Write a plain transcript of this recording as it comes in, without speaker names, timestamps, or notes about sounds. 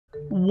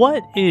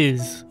What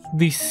is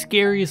the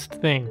scariest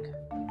thing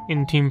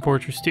in Team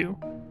Fortress 2?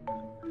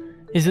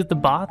 Is it the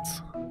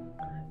bots?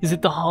 Is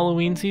it the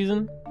Halloween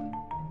season?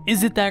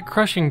 Is it that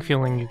crushing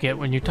feeling you get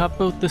when you top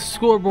both the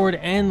scoreboard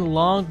and the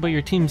log, but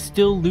your team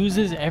still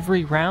loses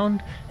every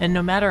round? And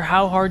no matter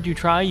how hard you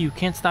try, you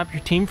can't stop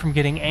your team from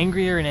getting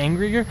angrier and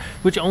angrier,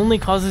 which only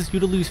causes you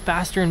to lose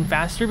faster and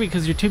faster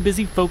because you're too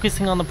busy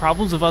focusing on the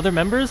problems of other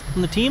members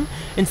on the team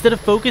instead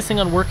of focusing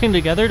on working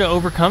together to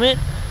overcome it?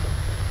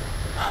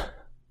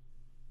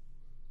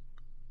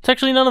 It's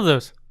actually none of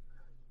those.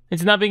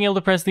 It's not being able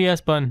to press the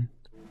S button.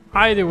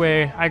 Either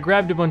way, I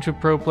grabbed a bunch of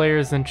pro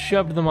players and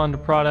shoved them onto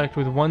product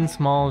with one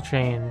small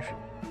change.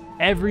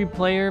 Every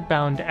player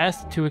bound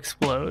S to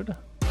explode.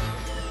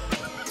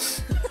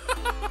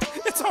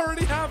 It's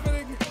already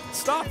happening!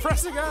 Stop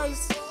pressing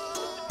S!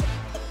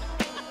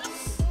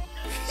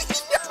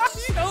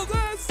 He held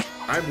S!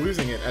 I'm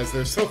losing it as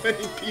there's so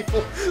many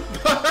people.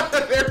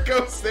 there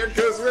goes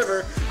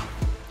River.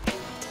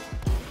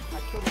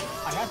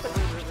 I have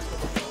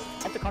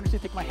to consciously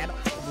take my hand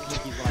off.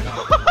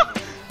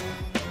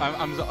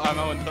 I'm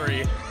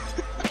 0-3.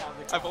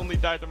 I've only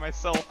died to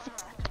myself.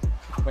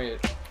 Wait.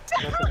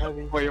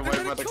 Wait, He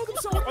killed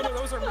himself! Oh no,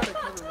 that was our medic.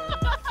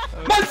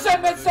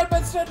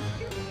 Medicine!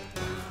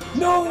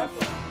 No!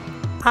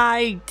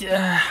 I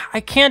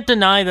can't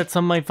deny that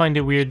some might find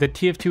it weird that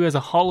TF2 has a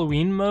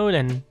Halloween mode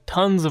and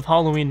tons of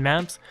Halloween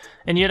maps,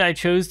 and yet I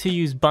chose to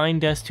use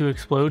Bind S to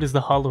Explode as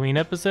the Halloween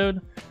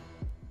episode.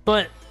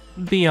 But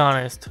be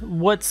honest,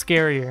 what's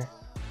scarier?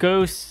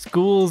 Ghosts,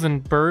 ghouls,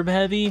 and burb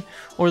heavy,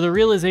 or the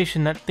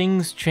realization that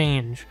things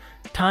change.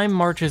 Time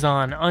marches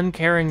on,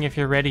 uncaring if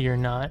you're ready or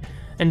not,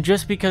 and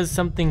just because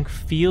something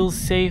feels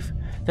safe,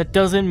 that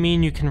doesn't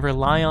mean you can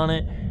rely on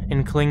it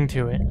and cling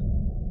to it.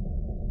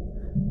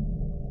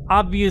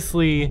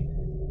 Obviously,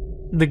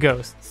 the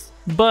ghosts,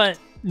 but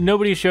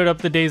nobody showed up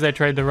the days I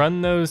tried to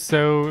run those,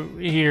 so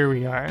here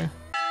we are.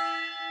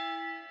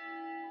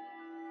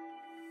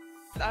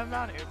 I'm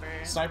on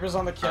Uber. Snipers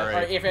on the kill.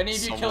 Alright. If any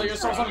of you kill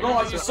yourselves on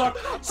rollout, you suck.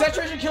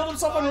 Saturation killed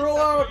himself on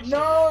rollout.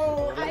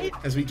 No.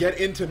 As we get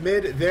into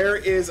mid, there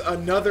is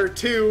another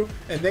two,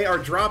 and they are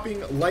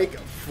dropping like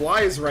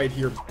flies right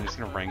here. I'm just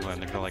gonna wrangle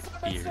and they're gonna like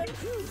fear.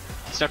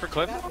 Step for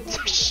clip?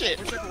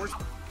 Shit!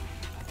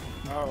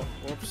 Oh,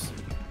 whoops.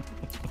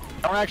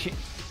 Don't actually.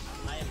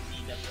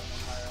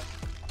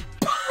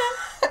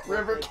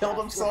 River killed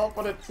himself,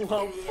 but it's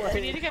low.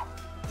 We need to get.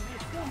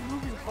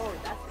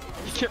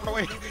 He can't run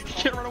away! He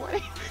can't run away!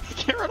 He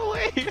can't run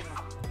away!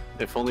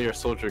 If only our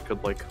soldier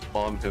could, like,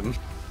 bomb him.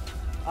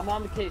 I'm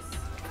on the case.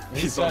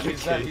 He's dead.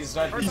 He's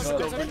dead.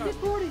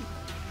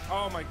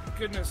 Oh my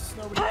goodness,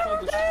 nobody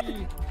killed the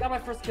tree. Got my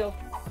first kill.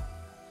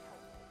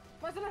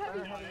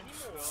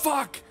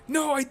 Fuck!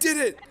 No, I did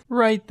it!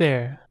 Right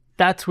there.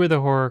 That's where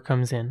the horror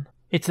comes in.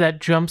 It's that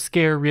jump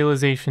scare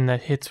realization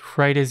that hits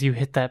right as you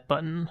hit that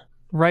button.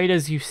 Right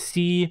as you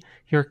see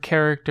your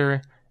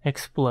character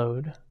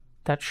explode.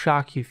 That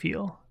shock you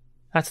feel.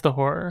 That's the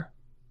horror.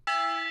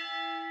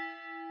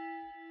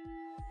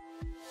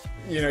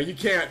 You know, you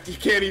can't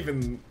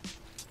even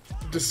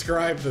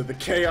describe the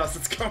chaos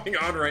that's going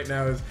on right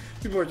now as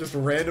people are just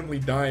randomly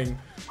dying.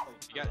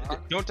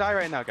 Don't die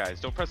right now, guys.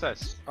 Don't press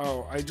S.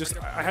 Oh, I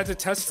had to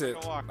test it.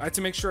 I had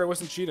to make sure I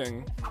wasn't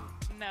cheating.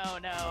 No.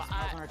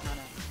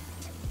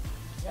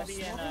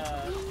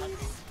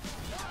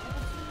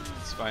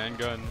 Spy and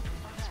gun.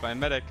 Spy and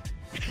medic.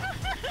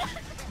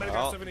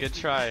 Oh, good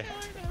try.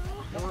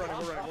 We're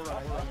running.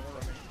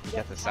 You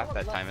got the sap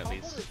that time at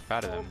least.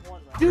 Proud of him.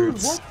 Dude,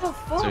 what the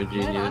fuck? So Man, I'm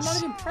genius. not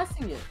even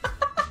pressing it.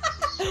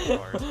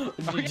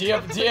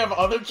 Do you have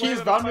other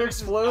keys bound to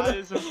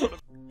explode?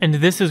 And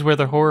this is where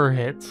the horror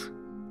hits.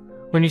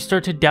 When you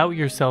start to doubt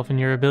yourself and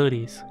your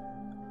abilities.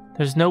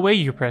 There's no way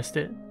you pressed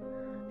it.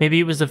 Maybe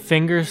it was a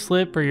finger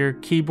slip or your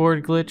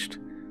keyboard glitched,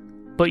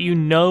 but you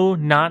know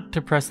not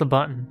to press the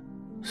button.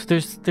 So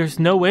there's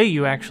no way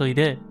you actually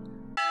did.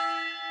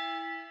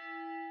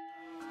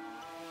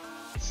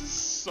 This is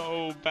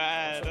so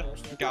bad.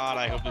 God,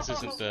 I hope this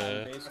isn't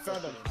the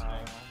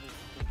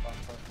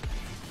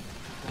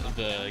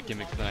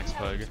gimmick for the next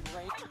pug.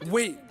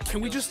 Wait,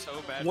 can we just?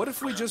 What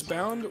if we just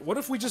bound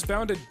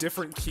a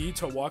different key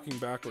to walking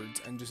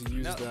backwards and just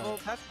use that? Well,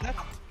 that's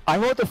I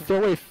wrote to throw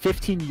away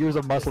 15 years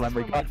of muscle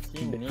memory.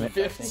 15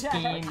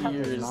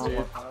 years,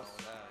 dude.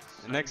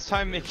 next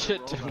time make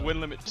it to win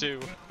limit 2.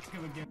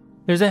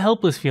 There's a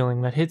helpless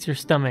feeling that hits your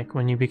stomach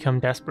when you become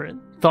desperate.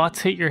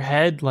 Thoughts hit your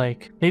head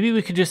like, maybe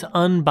we could just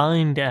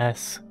unbind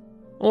S.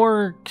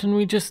 Or can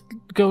we just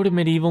go to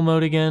medieval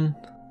mode again?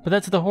 But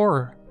that's the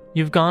horror.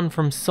 You've gone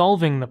from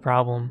solving the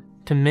problem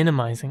to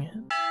minimizing it.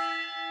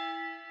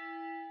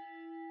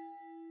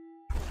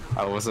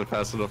 I wasn't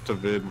fast enough to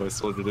mid, my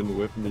soldier didn't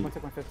whip me.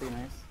 Took my 50,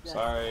 nice.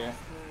 Sorry,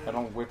 I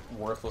don't whip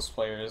worthless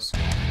players.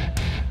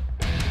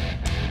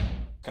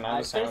 Can I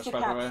have a sandwich, by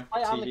the way?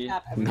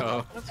 TD?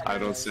 No, I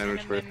don't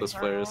sandwich worthless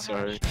players,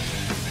 sorry.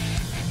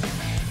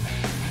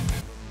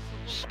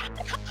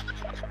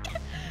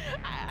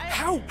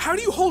 How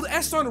do you hold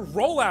S on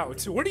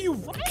rollout? What are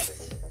you?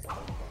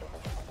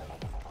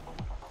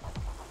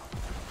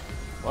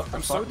 What the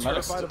I'm so fuck?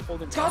 Medic's terrified of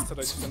holding fast that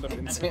I just end up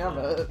in. Damn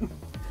it.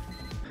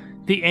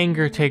 The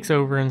anger takes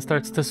over and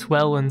starts to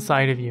swell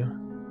inside of you.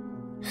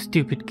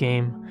 Stupid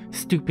game,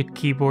 stupid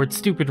keyboard,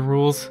 stupid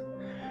rules.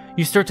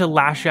 You start to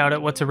lash out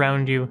at what's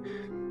around you.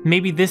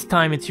 Maybe this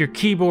time it's your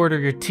keyboard or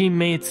your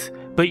teammates,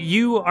 but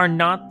you are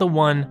not the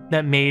one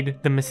that made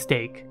the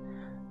mistake.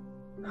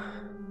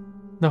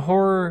 The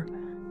horror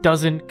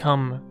doesn't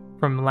come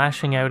from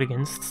lashing out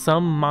against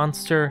some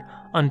monster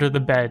under the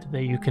bed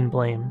that you can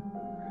blame.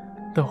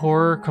 The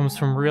horror comes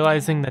from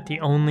realizing that the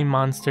only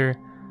monster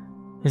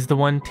is the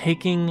one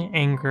taking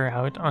anger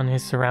out on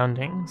his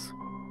surroundings.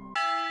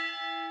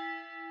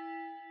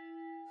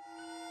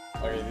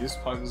 Okay, these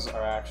pugs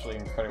are actually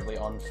incredibly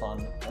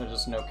unfun. There's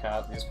just no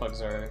cap. These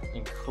pugs are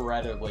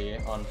incredibly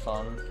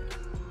unfun.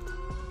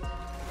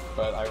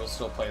 But I will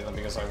still play them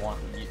because I want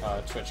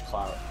Twitch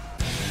clout.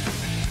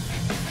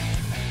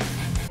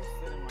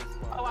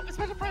 Oh, I was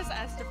about to press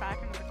S to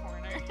back into the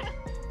corner.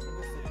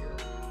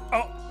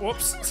 Oh,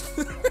 whoops.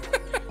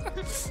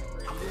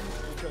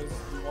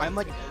 I'm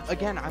like,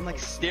 again, I'm like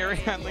staring,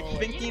 I'm like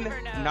thinking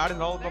not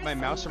at all about my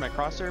mouse or my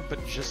crosshair,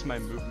 but just my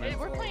movement.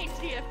 We're playing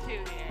TF2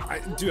 here.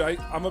 Dude,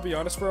 I'm gonna be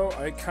honest, bro.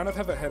 I kind of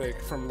have a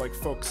headache from like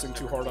focusing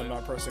too hard on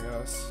not pressing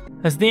S.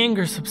 As the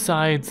anger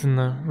subsides and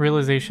the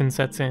realization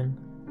sets in,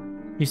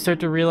 you start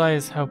to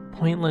realize how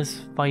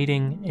pointless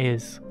fighting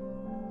is.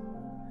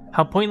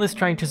 How pointless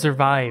trying to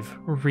survive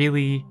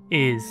really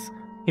is.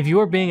 If you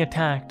are being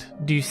attacked,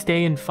 do you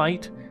stay and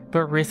fight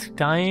but risk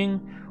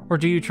dying? Or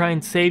do you try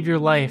and save your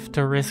life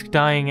to risk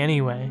dying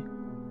anyway?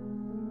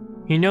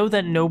 You know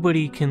that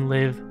nobody can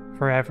live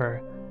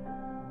forever,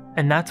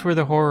 and that's where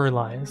the horror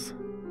lies.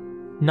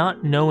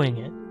 Not knowing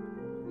it,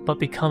 but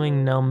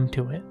becoming numb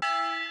to it.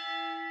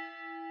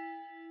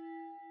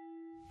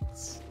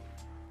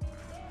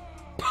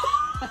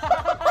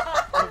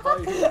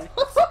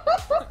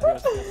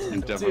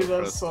 Dude,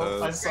 that's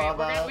so... I saw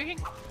that.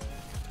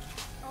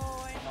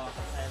 Oh, I know.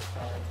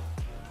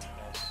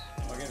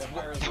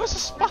 That was a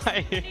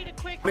spy!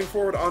 Moving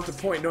forward onto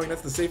point, knowing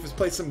that's the safest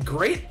place. Some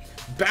great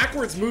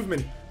backwards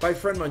movement by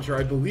Friend Muncher.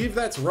 I believe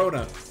that's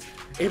Rona.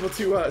 Able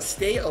to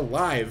stay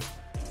alive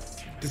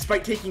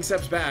despite taking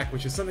steps back,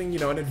 which is something, you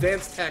know, an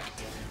advanced tech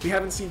we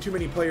haven't seen too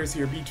many players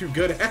here be too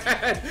good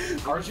at.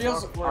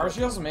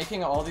 RGL's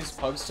making all these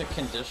pugs to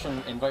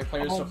condition invite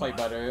players to play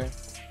better.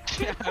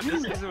 Yeah,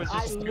 this season was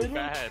just too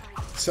bad.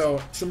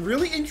 So, some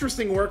really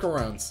interesting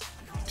workarounds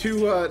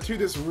to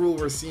this rule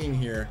we're seeing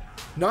here.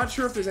 Not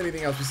sure if there's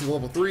anything else. We see the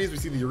level 3s, we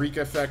see the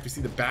Eureka effect, we see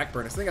the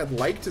backburn. It's something I'd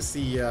like to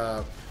see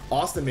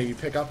Austin maybe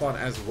pick up on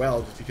as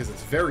well, just because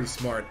it's very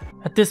smart.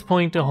 At this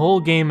point, a whole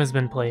game has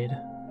been played.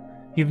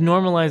 You've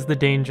normalized the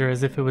danger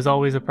as if it was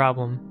always a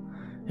problem,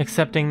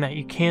 accepting that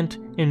you can't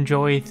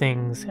enjoy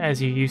things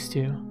as you used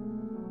to.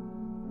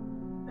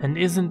 And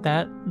isn't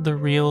that the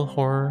real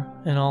horror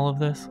in all of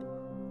this?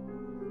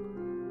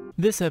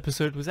 This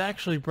episode was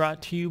actually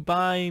brought to you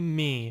by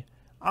me.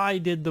 I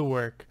did the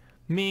work.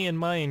 Me and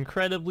my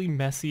incredibly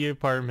messy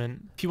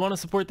apartment. If you want to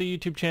support the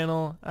YouTube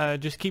channel,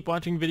 just keep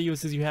watching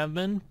videos as you have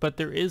been, but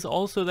there is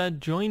also that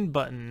join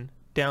button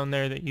down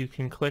there that you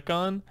can click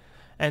on,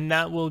 and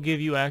that will give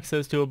you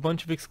access to a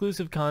bunch of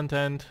exclusive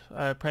content,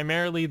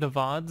 primarily the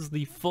VODs,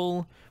 the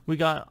full, we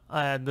got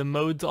the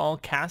modes all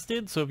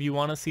casted, so if you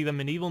want to see the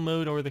medieval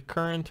mode or the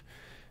current,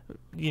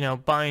 you know,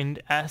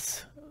 bind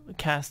S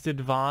casted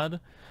VOD,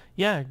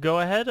 yeah, go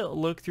ahead,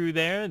 look through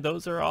there.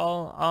 Those are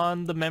all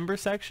on the member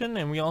section,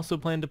 and we also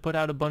plan to put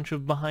out a bunch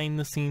of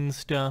behind-the-scenes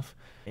stuff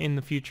in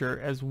the future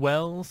as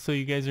well, so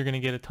you guys are going to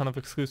get a ton of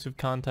exclusive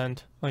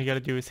content. All you got to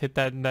do is hit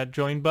that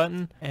join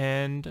button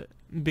and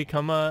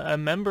become a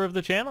member of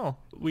the channel.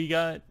 We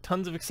got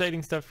tons of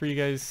exciting stuff for you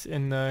guys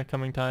in the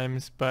coming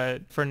times,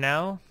 but for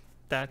now,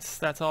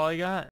 that's all I got.